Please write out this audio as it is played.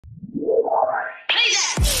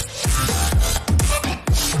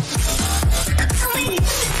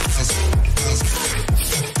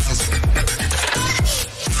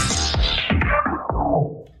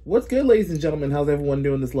good, ladies and gentlemen? How's everyone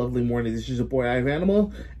doing this lovely morning? This is your boy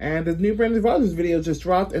Ivanimal, and the new Brandon Rogers video just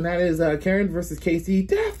dropped, and that is Karen versus Cathy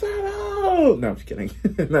Death Battle! No, I'm just kidding.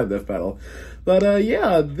 Not Death Battle. But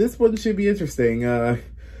yeah, this one should be interesting. I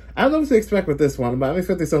don't know what to expect with this one, but I'm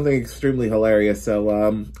expecting something extremely hilarious. So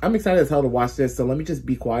I'm excited as hell to watch this. So let me just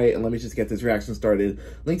be quiet and let me just get this reaction started.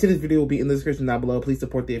 Link to this video will be in the description down below. Please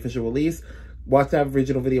support the official release. Watch that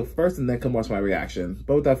original video first and then come watch my reaction.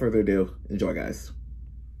 But without further ado, enjoy, guys.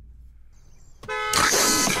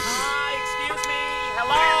 Hi, excuse me.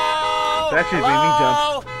 Hello. That should be me,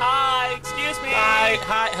 John. Hi, excuse me.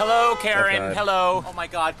 Hi. Hello, Karen. Hello. Oh my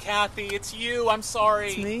God, Cathy, it's you. I'm sorry.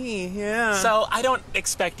 It's me, yeah. So I don't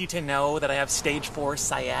expect you to know that I have stage 4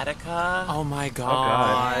 sciatica. Oh my God.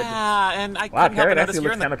 God. Yeah, and I Wow, couldn't help but Karen notice actually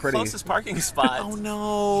you're in looks the kinda pretty. closest parking spot. Oh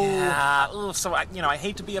no. Yeah. Ugh, so I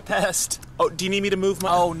hate to be a pest. Oh, do you need me to move my...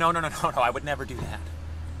 Oh, no. I would never do that.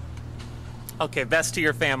 Okay, best to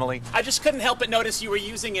your family. I just couldn't help but notice you were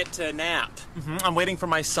using it to nap. I'm waiting for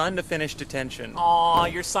my son to finish detention. Aw,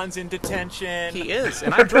 your son's in detention. He is,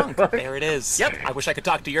 and I'm drunk. There it is. Yep, I wish I could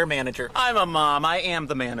talk to your manager. I'm a mom. I am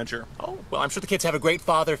the manager. Oh, well, I'm sure the kids have a great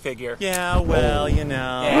father figure. Yeah, well, you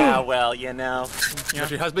know. Yeah, well, you know.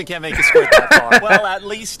 If your husband can't make you squirt that far. Well, at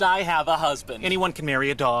least I have a husband. Anyone can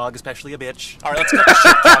marry a dog, especially a bitch. All right, let's cut the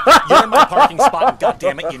shit, Cathy. You're in my parking spot, and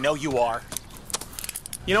goddammit, you know you are.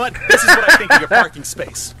 You know what? This is what I think of your parking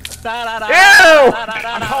space.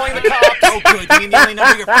 I'm calling the cops. Oh, good. You mean the only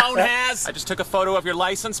number your phone has? I just took a photo of your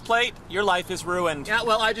license plate. Your life is ruined. Yeah,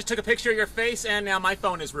 well, I just took a picture of your face, and now my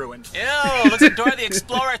phone is ruined. Ew, looks like Dora the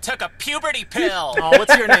Explorer took a puberty pill. Oh,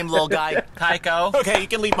 what's your name, little guy? Tycho? Okay, you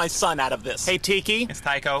can leave my son out of this. Hey, Tiki. It's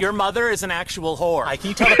Tycho. Your mother is an actual whore. Can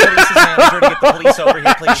you tell the police's manager to get the police over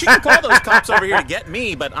here, please? She can call those cops over here to get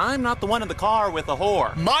me, but I'm not the one in the car with a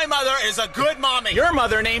whore. My mother is a good mommy. Your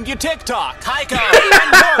mother named you TikTok. Tycho.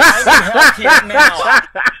 I need help here now.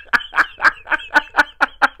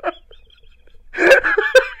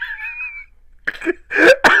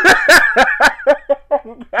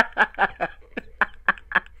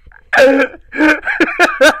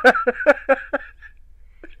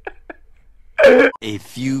 A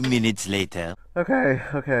few minutes later.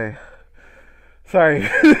 Okay. Sorry.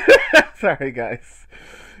 Sorry, guys.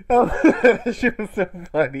 Oh, that shit was so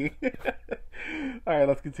funny. Alright,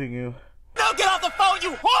 let's continue. No, get off the phone,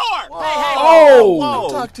 you whore! Whoa. Hey, Oh!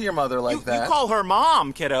 Don't talk to your mother like that. You call her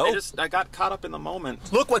mom, kiddo. I got caught up in the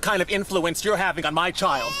moment. Look what kind of influence you're having on my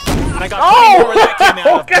child. And I got plenty more where that came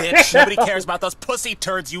out of, bitch. Nobody cares about those pussy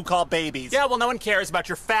turds you call babies. Yeah, well, no one cares about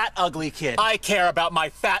your fat, ugly kid. I care about my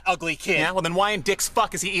fat, ugly kid. Yeah, well, then why in dick's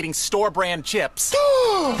fuck is he eating store-brand chips?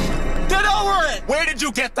 Get over it! Where did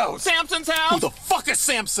you get those? Samson's house? Who the fuck is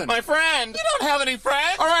Samson? My friend. You don't have any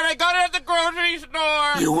friends? All right, I got it at the grocery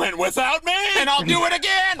store. You went without me? And I'll do it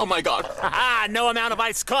again. Oh my God. Haha, no amount of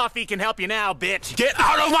iced coffee can help you now, bitch. Get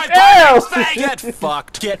out of my Ew! face! Get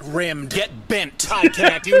fucked. Get rimmed. Get bent. I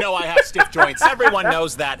can't. You know I have stiff joints. Everyone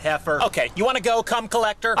knows that, heifer. Okay, you want to go, cum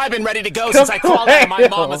collector? I've been ready to go since I crawled out of my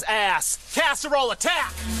mama's ass. Casserole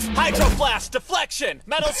attack. Hydroblast deflection.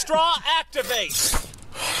 Metal straw activate.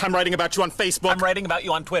 I'm writing about you on Facebook. I'm writing about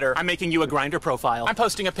you on Twitter. I'm making you a Grindr profile. I'm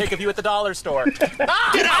posting a pic of you at the dollar store. Get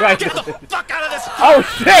out! Get the fuck out of this! Oh,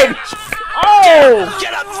 shit! Oh!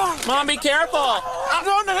 Get up! Mom, be careful.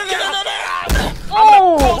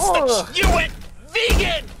 Oh! You went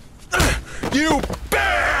vegan. You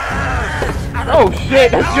Oh,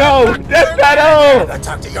 shit! Let's go! Death Battle! I'm gonna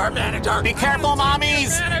talk to your manager. Be careful,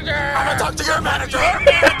 mommies. I'm gonna talk to your manager.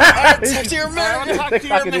 Talk to your manager. Talk to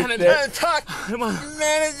your Fucking manager. shit. Talk. Come on.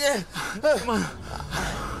 Manager. Come on.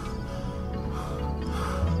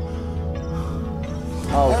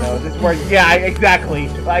 Oh, no, this word. Yeah, exactly.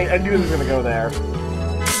 I knew it was gonna go there.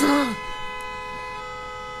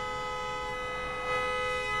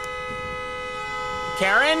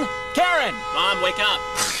 Karen? Karen! Mom, wake up.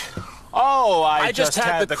 Oh, I just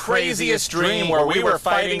had the craziest dream where we were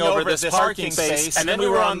fighting over this parking space, and then we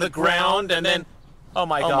were on the ground, and then... Oh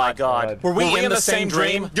my God. Were we in the same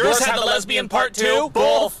dream? Yours had the lesbian part too?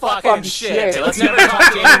 Bull fucking shit. shit. Let's never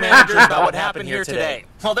talk to any managers about what happened here today.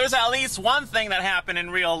 Well, there's at least one thing that happened in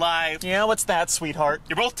real life. Yeah, what's that, sweetheart?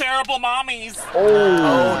 You're both terrible mommies.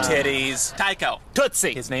 Oh, titties. Tycho.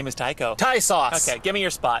 Tootsie. His name is Tycho. Thai sauce. Okay, give me your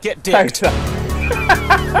spot. Get dicked.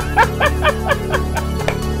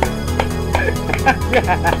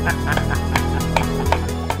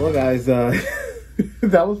 Well, guys,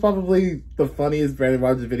 that was probably the funniest Brandon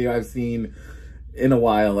Rogers video I've seen in a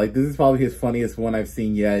while. Like, this is probably his funniest one I've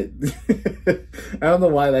seen yet. I don't know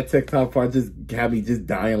why that TikTok part just had me just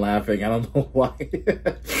dying laughing. I don't know why.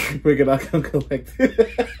 We're gonna come collect.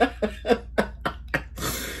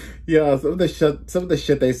 Yeah, some of the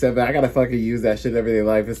shit they said, but I gotta fucking use that shit in everyday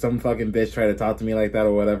life. If some fucking bitch try to talk to me like that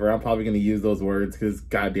or whatever, I'm probably gonna use those words because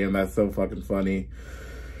goddamn, that's so fucking funny.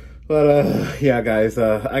 But yeah, guys,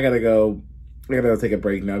 I gotta go take a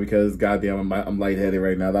break now because goddamn, I'm lightheaded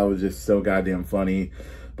right now. That was just so goddamn funny.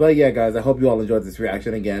 But yeah, guys, I hope you all enjoyed this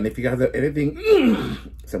reaction. Again, if you guys have anything,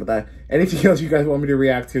 sorry about that, anything else you guys want me to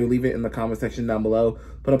react to, leave it in the comment section down below.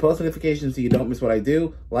 Put on post notifications so you don't miss what I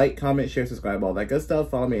do. Like, comment, share, subscribe, all that good stuff.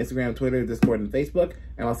 Follow me on Instagram, Twitter, Discord, and Facebook.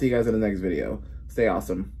 And I'll see you guys in the next video. Stay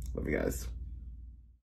awesome. Love you guys.